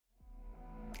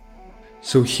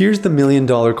So here's the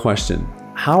million-dollar question.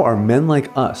 How are men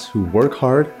like us who work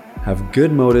hard, have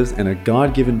good motives, and a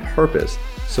God-given purpose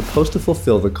supposed to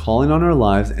fulfill the calling on our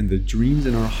lives and the dreams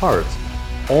in our hearts,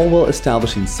 all while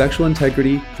establishing sexual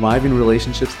integrity, thriving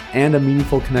relationships, and a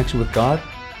meaningful connection with God?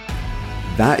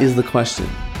 That is the question,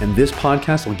 and this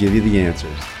podcast will give you the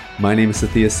answers. My name is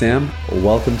Sathya Sam.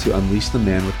 Welcome to Unleash the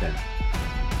Man Within.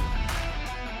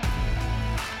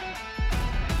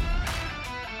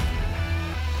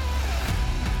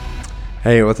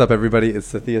 Hey, what's up, everybody?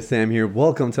 It's Sathya Sam here.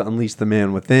 Welcome to Unleash the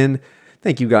Man Within.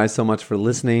 Thank you guys so much for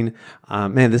listening.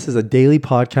 This is a daily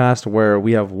podcast where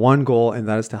we have one goal, and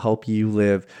that is to help you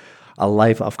live a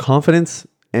life of confidence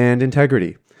and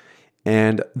integrity.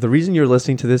 And the reason you're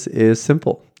listening to this is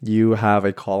simple. You have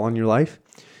a call on your life,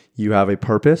 you have a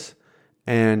purpose,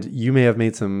 and you may have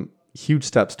made some huge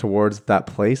steps towards that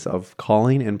place of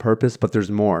calling and purpose, but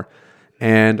there's more.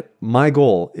 And my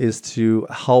goal is to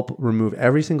help remove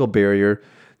every single barrier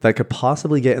that could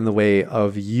possibly get in the way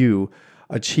of you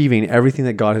achieving everything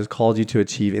that God has called you to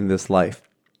achieve in this life.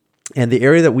 And the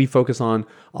area that we focus on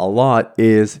a lot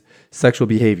is sexual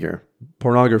behavior,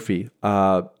 pornography,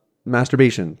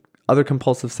 masturbation, other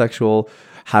compulsive sexual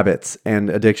habits and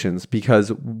addictions.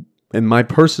 Because in my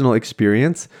personal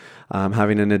experience,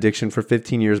 having an addiction for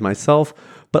 15 years myself,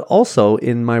 but also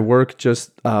in my work,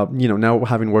 now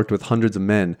having worked with hundreds of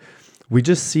men, we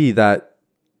just see that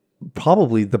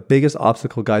probably the biggest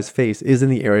obstacle guys face is in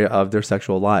the area of their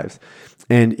sexual lives.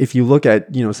 And if you look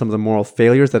at, some of the moral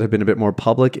failures that have been a bit more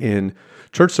public in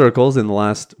church circles in the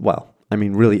last,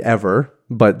 really ever,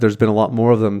 but there's been a lot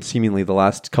more of them seemingly the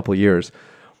last couple of years.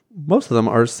 Most of them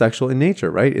are sexual in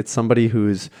nature, right? It's somebody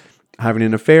who's having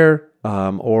an affair,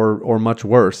 or much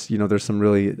worse. There's some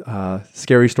really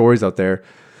scary stories out there.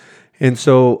 And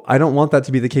so I don't want that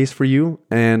to be the case for you.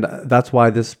 And that's why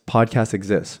this podcast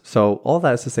exists. So all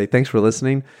that is to say, thanks for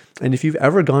listening. And if you've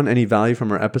ever gotten any value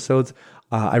from our episodes,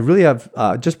 I really have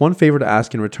just one favor to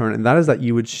ask in return. And that is that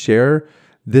you would share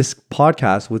this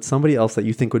podcast with somebody else that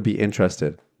you think would be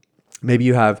interested. Maybe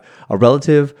you have a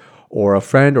relative or a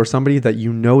friend or somebody that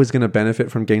you know is going to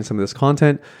benefit from getting some of this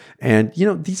content. And,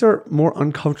 these are more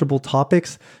uncomfortable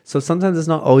topics. So sometimes it's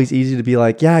not always easy to be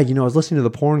like, I was listening to the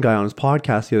porn guy on his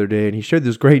podcast the other day and he shared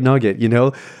this great nugget,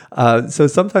 So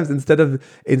sometimes instead of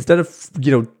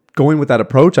going with that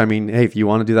approach, hey, if you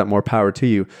want to do that, more power to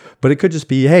you. But it could just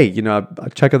be, hey,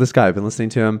 check out this guy. I've been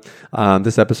listening to him.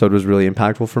 This episode was really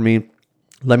impactful for me.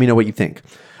 Let me know what you think.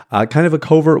 Kind of a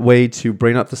covert way to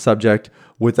bring up the subject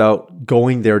without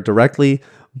going there directly.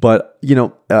 But,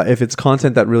 if it's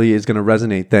content that really is going to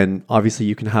resonate, then obviously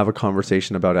you can have a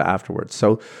conversation about it afterwards.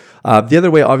 So the other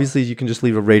way, obviously, is you can just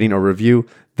leave a rating or review.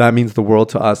 That means the world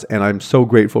to us. And I'm so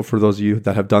grateful for those of you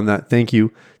that have done that. Thank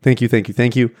you. Thank you. Thank you.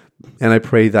 Thank you. And I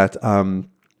pray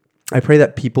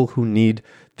that people who need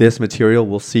this material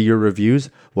will see your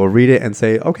reviews, will read it and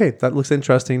say, okay, that looks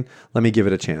interesting. Let me give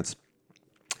it a chance.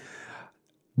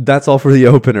 That's all for the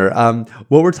opener.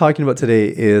 What we're talking about today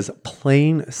is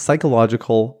playing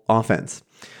psychological offense.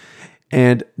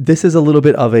 And this is a little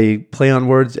bit of a play on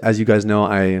words. As you guys know,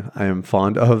 I am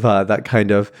fond of that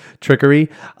kind of trickery.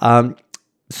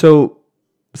 So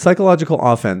psychological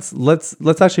offense,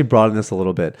 let's actually broaden this a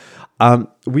little bit.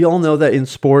 We all know that in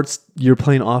sports, you're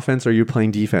playing offense or you're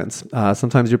playing defense.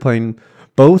 Sometimes you're playing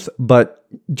both, but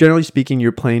generally speaking,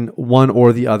 you're playing one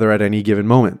or the other at any given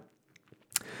moment.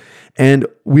 And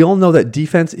we all know that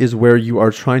defense is where you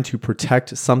are trying to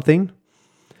protect something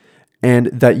and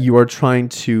that you are trying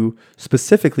to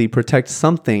specifically protect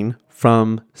something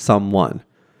from someone.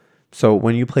 So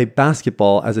when you play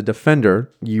basketball as a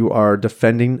defender, you are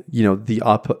defending,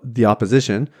 the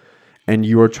opposition, and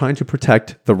you are trying to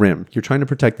protect the rim. You're trying to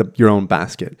protect your own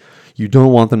basket. You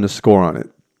don't want them to score on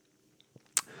it.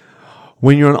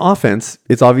 When you're on offense,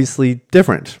 it's obviously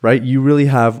different, right? You really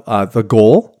have the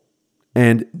goal,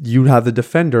 and you have the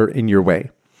defender in your way.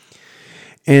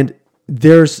 And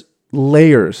there's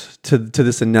layers to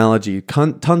this analogy,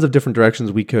 tons of different directions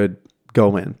we could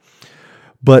go in.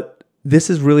 But this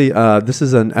is really, this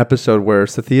is an episode where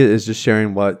Sathya is just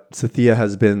sharing what Sathya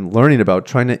has been learning about,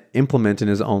 trying to implement in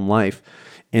his own life,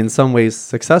 in some ways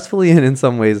successfully and in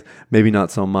some ways maybe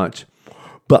not so much.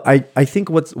 But I think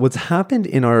what's happened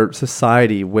in our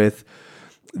society with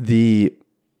the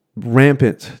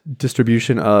rampant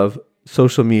distribution of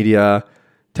social media,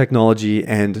 technology,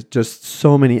 and just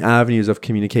so many avenues of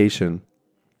communication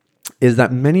is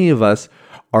that many of us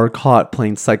are caught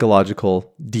playing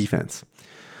psychological defense.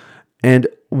 And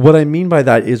what I mean by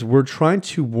that is we're trying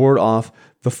to ward off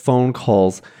the phone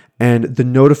calls and the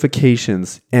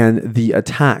notifications and the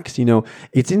attacks.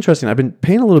 It's interesting. I've been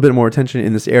paying a little bit more attention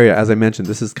in this area. As I mentioned,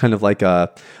 this is kind of like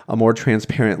a more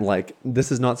transparent, like,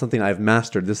 this is not something I've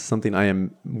mastered. This is something I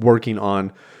am working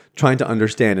on, trying to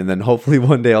understand. And then hopefully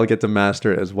one day I'll get to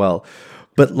master it as well.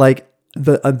 But like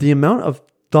the amount of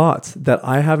thoughts that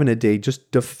I have in a day just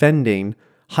defending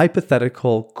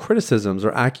hypothetical criticisms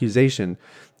or accusation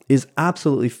is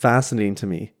absolutely fascinating to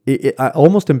me.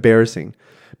 Almost embarrassing,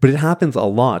 but it happens a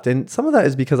lot. And some of that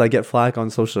is because I get flack on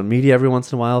social media every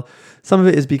once in a while. Some of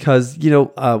it is because,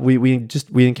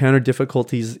 we encounter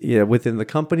difficulties within the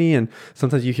company, and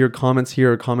sometimes you hear comments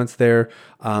here or comments there.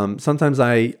 Sometimes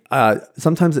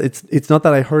it's not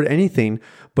that I heard anything,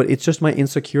 but it's just my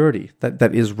insecurity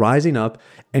that is rising up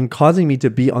and causing me to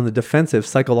be on the defensive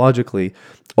psychologically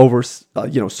over,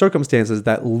 circumstances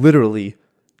that literally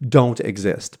don't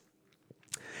exist.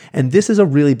 And this is a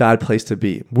really bad place to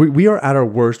be. We are at our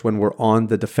worst when we're on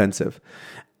the defensive.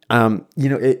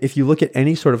 If you look at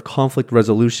any sort of conflict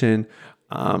resolution,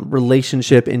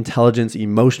 relationship intelligence,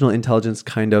 emotional intelligence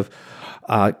kind of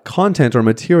content or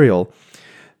material,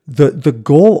 the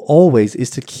goal always is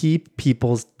to keep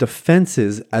people's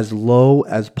defenses as low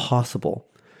as possible.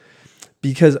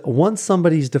 Because once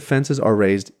somebody's defenses are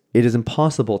raised, it is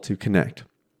impossible to connect.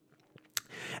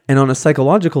 And on a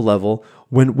psychological level,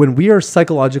 when we are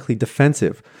psychologically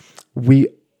defensive, we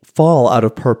fall out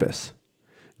of purpose.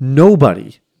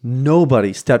 Nobody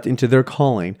stepped into their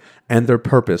calling and their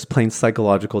purpose playing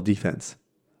psychological defense.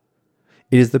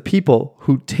 It is the people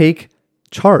who take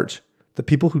charge, the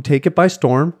people who take it by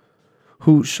storm,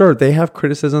 who, sure, they have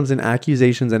criticisms and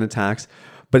accusations and attacks,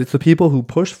 but it's the people who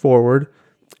push forward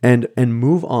and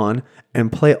move on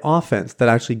and play offense that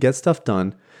actually get stuff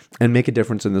done and make a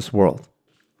difference in this world.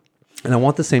 And I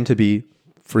want the same to be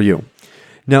for you.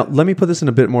 Now, let me put this in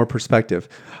a bit more perspective.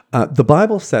 The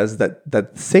Bible says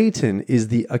that Satan is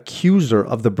the accuser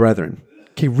of the brethren.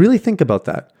 Okay, really think about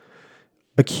that.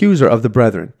 Accuser of the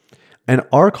brethren. And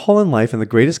our call in life and the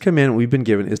greatest commandment we've been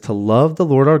given is to love the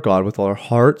Lord our God with all our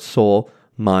heart, soul,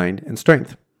 mind, and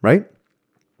strength, right?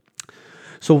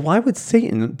 So why would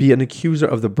Satan be an accuser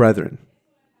of the brethren?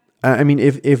 I mean,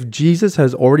 if Jesus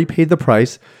has already paid the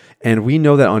price and we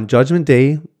know that on Judgment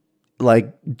Day,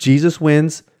 like Jesus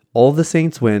wins, all the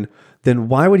saints win, then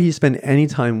why would he spend any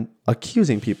time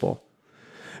accusing people?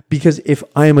 Because if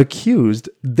I am accused,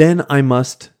 then I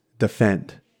must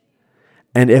defend.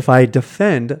 And if I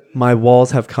defend, my walls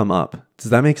have come up.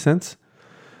 Does that make sense?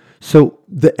 So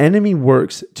the enemy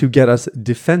works to get us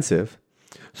defensive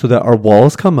so that our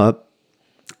walls come up,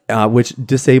 which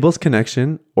disables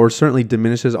connection or certainly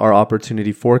diminishes our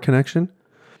opportunity for connection,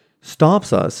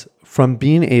 stops us from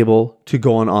being able to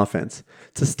go on offense,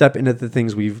 to step into the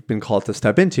things we've been called to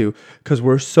step into because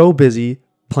we're so busy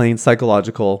playing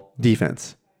psychological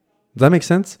defense. Does that make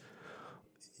sense?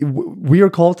 We are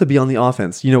called to be on the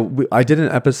offense. I did an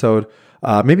episode,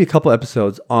 maybe a couple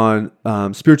episodes on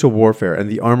spiritual warfare and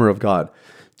the armor of God.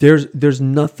 There's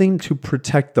nothing to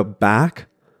protect the back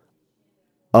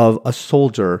of a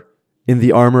soldier in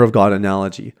the armor of God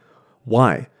analogy.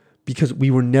 Why? Because we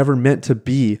were never meant to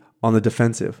be on the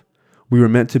defensive. We were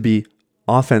meant to be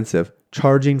offensive,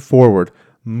 charging forward,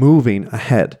 moving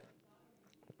ahead.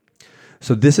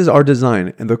 So this is our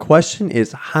design. And the question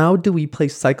is, how do we play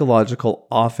psychological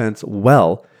offense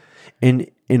well in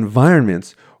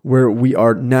environments where we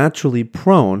are naturally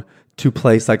prone to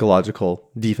play psychological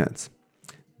defense?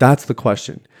 That's the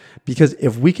question. Because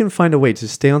if we can find a way to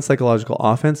stay on psychological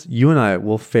offense, you and I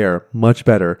will fare much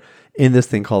better in this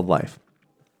thing called life.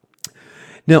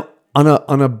 Now, on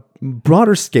a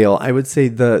broader scale, I would say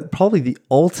probably the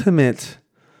ultimate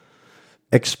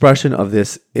expression of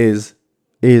this is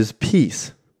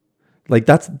peace. Like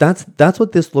that's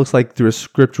what this looks like through a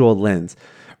scriptural lens.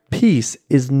 Peace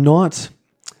is not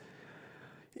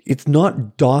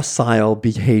docile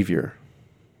behavior.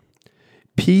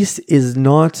 Peace is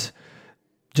not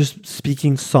just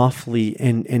speaking softly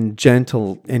and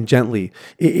gently.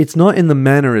 It's not in the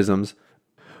mannerisms.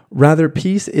 Rather,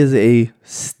 peace is a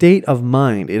state of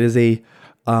mind. It is a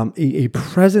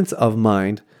presence of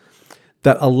mind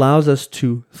that allows us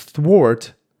to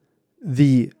thwart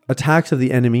the attacks of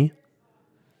the enemy,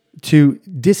 to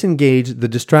disengage the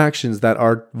distractions that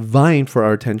are vying for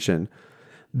our attention,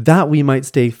 that we might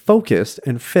stay focused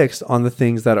and fixed on the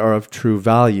things that are of true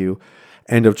value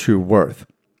and of true worth.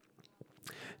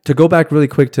 To go back really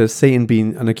quick to Satan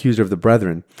being an accuser of the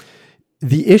brethren,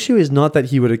 the issue is not that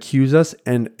he would accuse us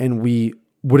and we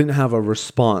wouldn't have a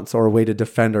response or a way to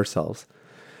defend ourselves.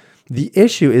 The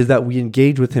issue is that we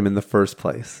engage with him in the first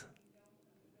place.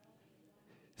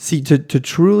 See, to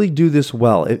truly do this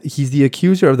well, he's the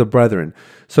accuser of the brethren.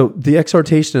 So the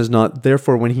exhortation is not,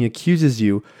 therefore, when he accuses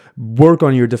you, work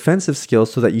on your defensive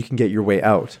skills so that you can get your way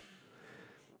out.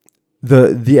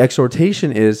 The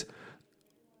exhortation is,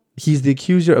 he's the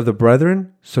accuser of the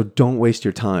brethren, so don't waste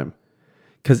your time.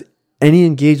 Because any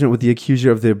engagement with the accuser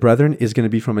of the brethren is going to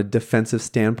be from a defensive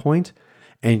standpoint,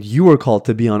 and you are called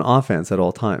to be on offense at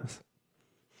all times.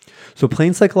 So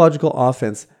plain psychological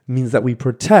offense means that we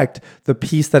protect the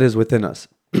peace that is within us.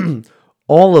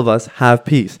 All of us have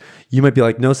peace. You might be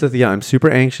like, no, Cynthia, I'm super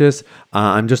anxious.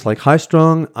 I'm just like high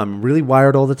strung. I'm really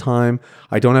wired all the time.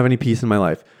 I don't have any peace in my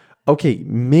life. Okay,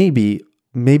 maybe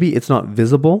it's not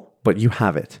visible, but you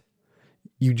have it.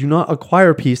 You do not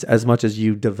acquire peace as much as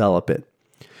you develop it.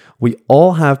 We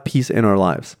all have peace in our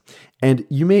lives. And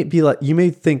you may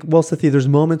think, well, Cynthia, there's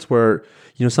moments where,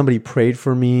 somebody prayed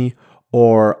for me,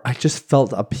 or I just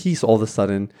felt a peace all of a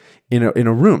sudden in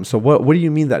a room. So what do you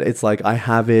mean that it's like I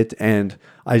have it and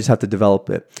I just have to develop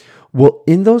it? Well,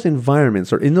 in those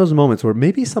environments or in those moments where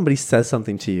maybe somebody says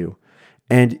something to you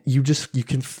and you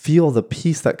can feel the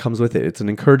peace that comes with it. It's an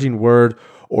encouraging word,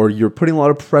 or you're putting a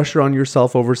lot of pressure on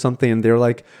yourself over something and they're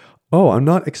like, oh, I'm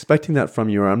not expecting that from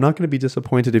you, or I'm not going to be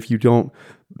disappointed if you don't,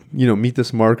 meet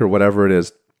this mark or whatever it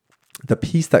is. The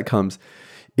peace that comes,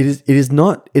 it's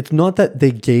not that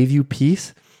they gave you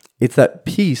peace, it's that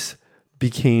peace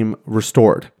became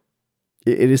restored.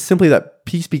 It is simply that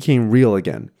peace became real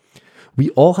again. We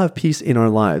all have peace in our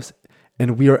lives,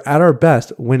 and we are at our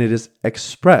best when it is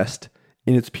expressed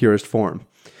in its purest form.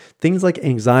 Things like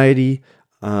anxiety,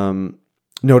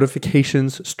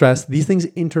 notifications, stress, these things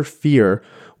interfere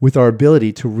with our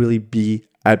ability to really be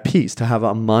at peace, to have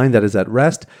a mind that is at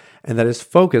rest and that is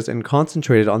focused and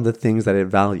concentrated on the things that it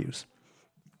values.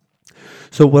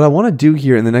 So what I want to do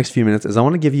here in the next few minutes is I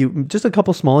want to give you just a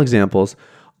couple small examples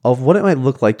of what it might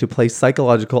look like to play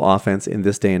psychological offense in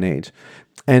this day and age.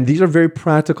 And these are very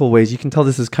practical ways. You can tell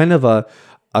this is kind of a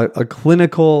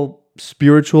clinical,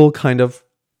 spiritual kind of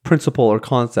principle or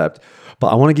concept, but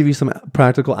I want to give you some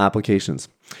practical applications.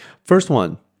 First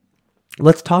one,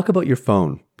 let's talk about your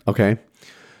phone, okay?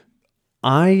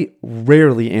 I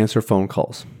rarely answer phone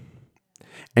calls.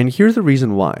 And here's the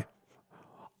reason why.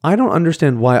 I don't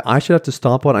understand why I should have to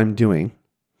stop what I'm doing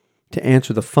to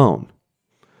answer the phone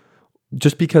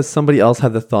just because somebody else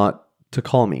had the thought to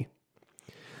call me.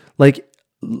 Like,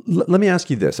 let me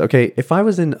ask you this, okay? If I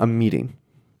was in a meeting,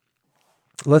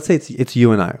 let's say it's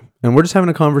you and I, and we're just having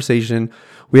a conversation.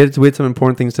 We had some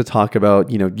important things to talk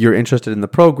about. You're interested in the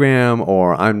program,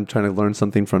 or I'm trying to learn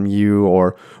something from you,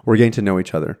 or we're getting to know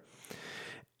each other.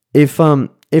 If right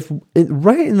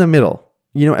in the middle,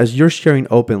 as you're sharing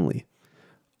openly,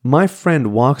 my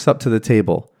friend walks up to the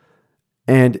table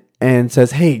and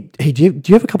says, hey, do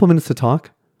you have a couple minutes to talk?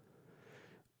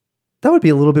 That would be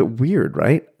a little bit weird,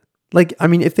 right? Like, I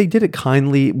mean, if they did it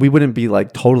kindly, we wouldn't be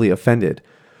like totally offended.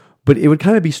 But it would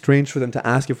kind of be strange for them to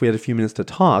ask if we had a few minutes to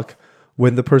talk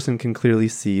when the person can clearly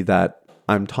see that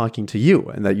I'm talking to you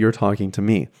and that you're talking to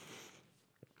me.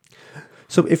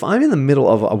 So if I'm in the middle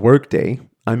of a work day,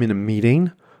 I'm in a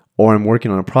meeting, or I'm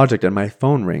working on a project and my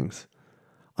phone rings,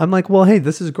 I'm like, well, hey,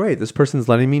 this is great. This person's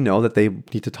letting me know that they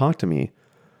need to talk to me.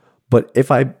 But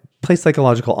if I play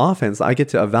psychological offense, I get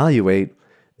to evaluate,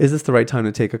 is this the right time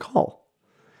to take a call?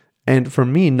 And for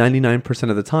me, 99%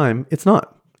 of the time, it's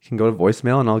not. You can go to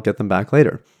voicemail and I'll get them back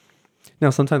later.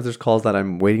 Now, sometimes there's calls that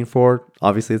I'm waiting for.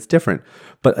 Obviously, it's different.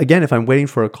 But again, if I'm waiting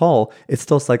for a call, it's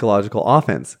still psychological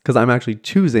offense because I'm actually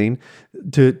choosing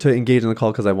to engage in the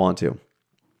call because I want to.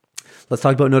 Let's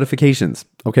talk about notifications.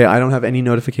 Okay, I don't have any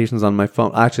notifications on my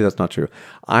phone. Actually, that's not true.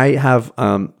 I have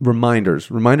reminders.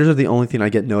 Reminders are the only thing I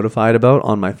get notified about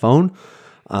on my phone.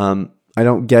 I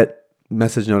don't get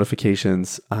message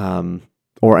notifications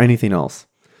or anything else.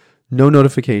 No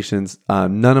notifications.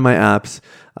 None of my apps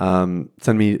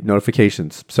send me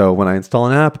notifications. So when I install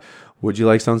an app, would you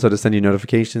like so-and-so to send you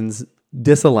notifications?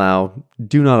 Disallow,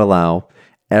 do not allow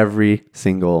every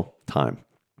single time.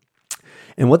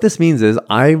 And what this means is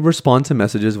I respond to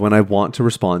messages when I want to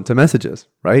respond to messages,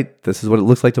 right? This is what it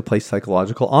looks like to play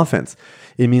psychological offense.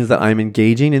 It means that I'm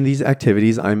engaging in these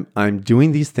activities. I'm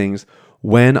doing these things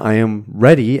when I am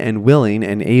ready and willing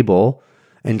and able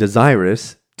and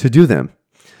desirous to do them.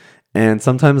 And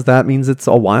sometimes that means it's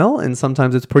a while, and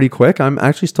sometimes it's pretty quick. I'm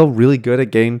actually still really good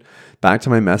at getting back to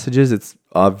my messages. It's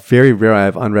very rare I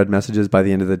have unread messages by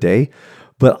the end of the day.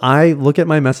 But I look at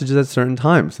my messages at certain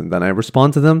times, and then I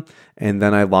respond to them, and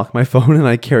then I lock my phone and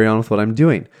I carry on with what I'm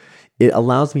doing. it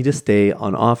allows me to stay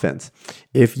on offense.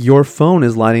 If your phone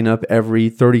is lighting up every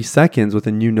 30 seconds with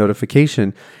a new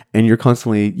notification and you're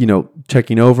constantly,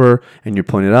 checking over and you're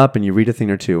pulling it up and you read a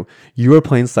thing or two, you are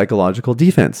playing psychological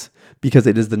defense because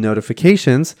it is the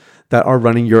notifications that are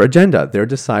running your agenda. They're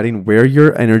deciding where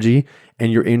your energy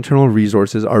and your internal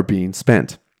resources are being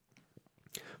spent.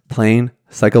 Playing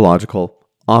psychological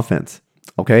offense.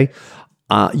 Okay.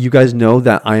 You guys know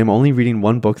that I am only reading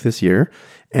one book this year,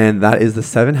 and that is The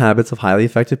 7 Habits of Highly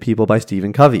Effective People by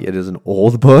Stephen Covey. It is an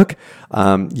old book.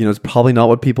 It's probably not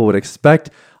what people would expect.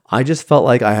 I just felt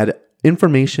like I had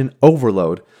information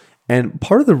overload. And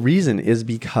part of the reason is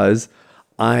because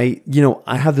I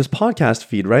have this podcast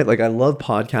feed, right? Like I love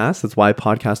podcasts. That's why I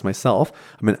podcast myself.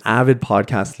 I'm an avid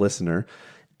podcast listener.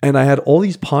 And I had all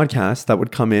these podcasts that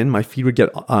would come in. My feed would get,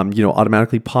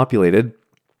 automatically populated.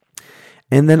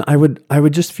 And then I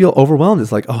would just feel overwhelmed.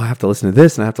 It's like, oh, I have to listen to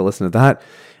this and I have to listen to that.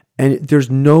 And there's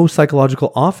no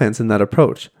psychological offense in that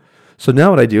approach. So now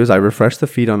what I do is I refresh the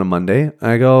feed on a Monday.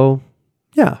 I go,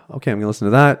 yeah, okay, I'm going to listen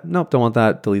to that. Nope, don't want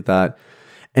that. Delete that.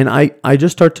 And I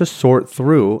just start to sort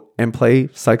through and play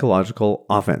psychological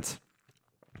offense.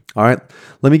 All right.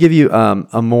 Let me give you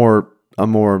a more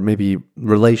maybe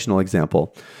relational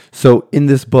example. So in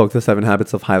this book, The 7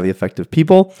 Habits of Highly Effective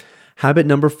People, habit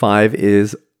number 5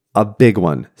 is a big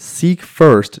one. Seek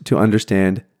first to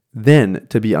understand, then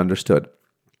to be understood.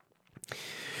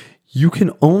 You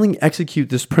can only execute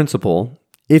this principle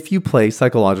if you play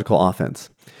psychological offense.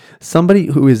 Somebody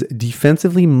who is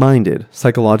defensively minded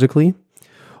psychologically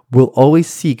will always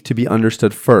seek to be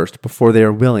understood first before they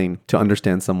are willing to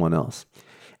understand someone else.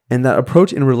 And that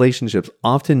approach in relationships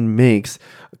often makes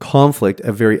conflict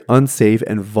a very unsafe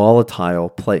and volatile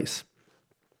place.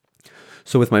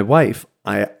 So with my wife,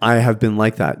 I have been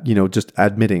like that, just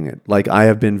admitting it. Like I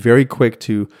have been very quick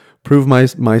to prove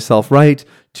myself right,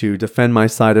 to defend my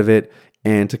side of it,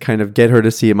 and to kind of get her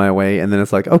to see it my way. And then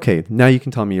it's like, okay, now you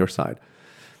can tell me your side.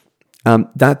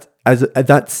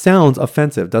 That sounds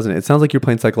offensive, doesn't it? It sounds like you're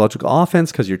playing psychological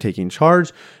offense because you're taking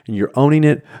charge and you're owning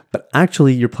it, but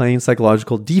actually you're playing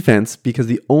psychological defense because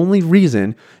the only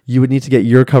reason you would need to get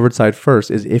your covered side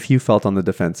first is if you felt on the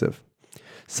defensive.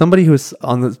 Somebody who is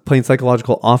playing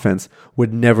psychological offense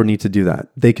would never need to do that.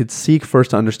 They could seek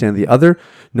first to understand the other,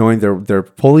 knowing they're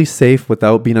fully safe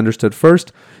without being understood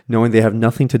first, knowing they have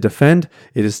nothing to defend.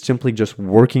 It is simply just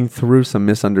working through some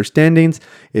misunderstandings.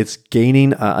 It's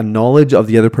gaining a knowledge of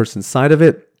the other person's side of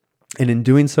it. And in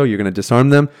doing so, you're going to disarm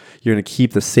them. You're going to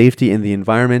keep the safety in the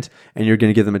environment, and you're going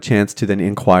to give them a chance to then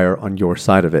inquire on your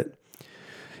side of it.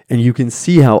 And you can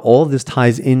see how all of this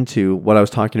ties into what I was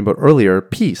talking about earlier,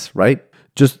 peace, right?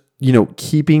 Just,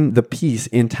 keeping the peace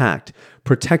intact,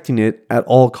 protecting it at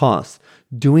all costs,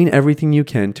 doing everything you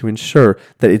can to ensure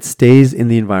that it stays in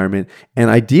the environment and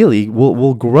ideally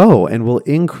will grow and will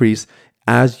increase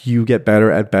as you get better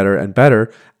and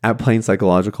better at playing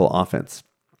psychological offense.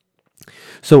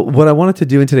 So what I wanted to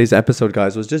do in today's episode,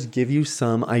 guys, was just give you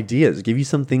some ideas, give you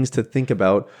some things to think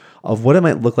about of what it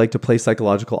might look like to play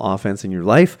psychological offense in your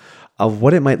life, of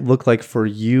what it might look like for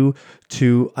you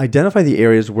to identify the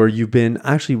areas where you've been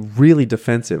actually really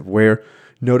defensive, where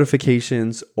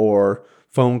notifications or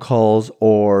phone calls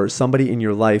or somebody in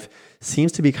your life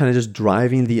seems to be kind of just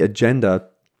driving the agenda,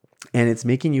 and it's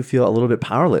making you feel a little bit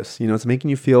powerless. It's making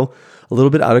you feel a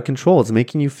little bit out of control. It's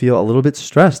making you feel a little bit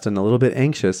stressed and a little bit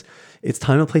anxious. It's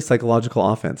time to play psychological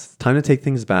offense. It's time to take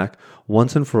things back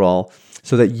once and for all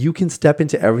so that you can step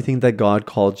into everything that God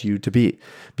called you to be.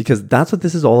 Because that's what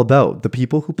this is all about. The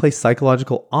people who play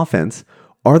psychological offense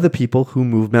are the people who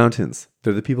move mountains.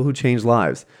 They're the people who change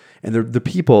lives. And they're the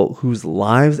people whose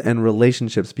lives and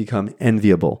relationships become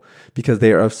enviable because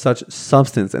they are of such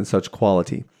substance and such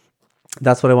quality.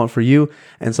 That's what I want for you.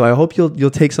 And so I hope you'll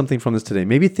take something from this today.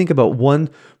 Maybe think about one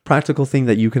practical thing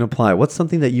that you can apply. What's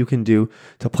something that you can do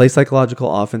to play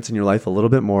psychological offense in your life a little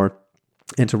bit more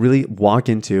and to really walk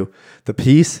into the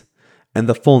peace and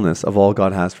the fullness of all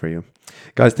God has for you.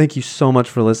 Guys, thank you so much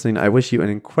for listening. I wish you an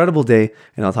incredible day,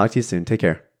 and I'll talk to you soon. Take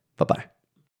care. Bye-bye.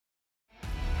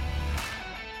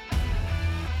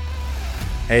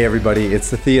 Hey everybody,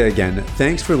 it's Sathia again.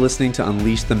 Thanks for listening to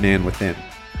Unleash the Man Within.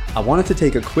 I wanted to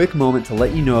take a quick moment to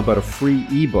let you know about a free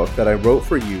ebook that I wrote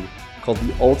for you called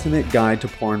The Ultimate Guide to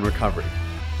Porn Recovery.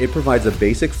 It provides a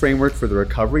basic framework for the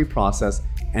recovery process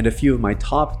and a few of my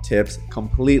top tips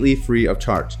completely free of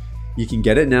charge. You can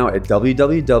get it now at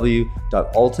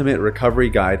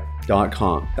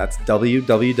www.ultimaterecoveryguide.com. That's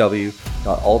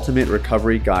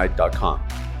www.ultimaterecoveryguide.com.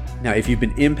 Now, if you've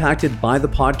been impacted by the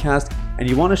podcast and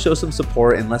you want to show some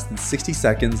support in less than 60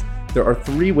 seconds, there are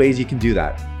 3 ways you can do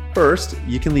that. First,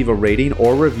 you can leave a rating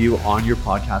or review on your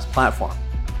podcast platform.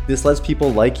 This lets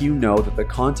people like you know that the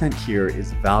content here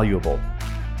is valuable.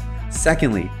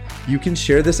 Secondly, you can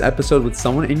share this episode with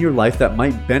someone in your life that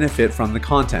might benefit from the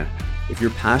content. If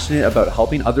you're passionate about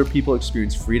helping other people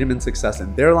experience freedom and success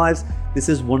in their lives, this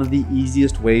is one of the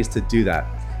easiest ways to do that.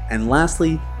 And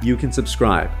lastly, you can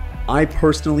subscribe. I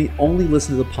personally only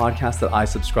listen to the podcast that I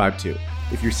subscribe to.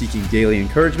 If you're seeking daily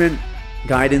encouragement,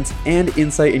 guidance, and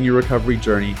insight in your recovery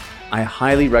journey, I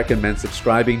highly recommend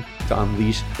subscribing to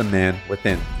Unleash the Man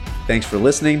Within. Thanks for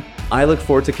listening. I look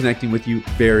forward to connecting with you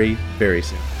very, very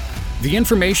soon. The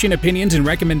information, opinions, and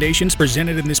recommendations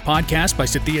presented in this podcast by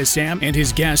Sathya Sam and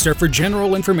his guests are for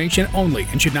general information only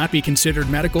and should not be considered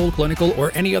medical, clinical,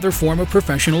 or any other form of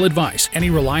professional advice.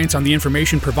 Any reliance on the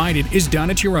information provided is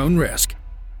done at your own risk.